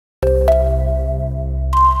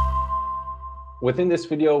Within this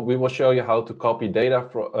video, we will show you how to copy data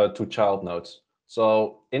to child nodes.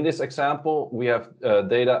 So in this example, we have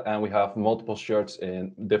data and we have multiple shirts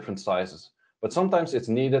in different sizes. But sometimes it's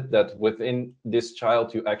needed that within this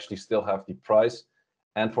child, you actually still have the price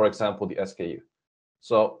and, for example, the SKU.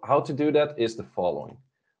 So how to do that is the following.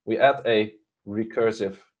 We add a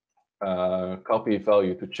recursive copy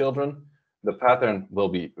value to children. The pattern will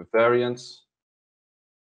be variance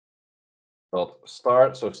dot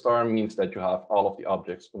star. So star means that you have all of the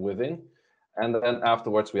objects within. And then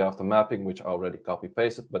afterwards, we have the mapping, which I already copy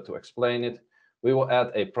pasted. But to explain it, we will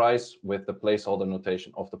add a price with the placeholder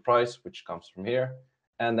notation of the price, which comes from here.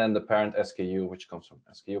 And then the parent SKU, which comes from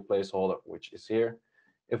SKU placeholder, which is here.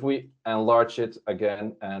 If we enlarge it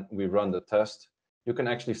again and we run the test, you can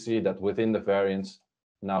actually see that within the variance,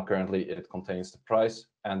 now currently it contains the price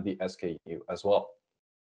and the SKU as well.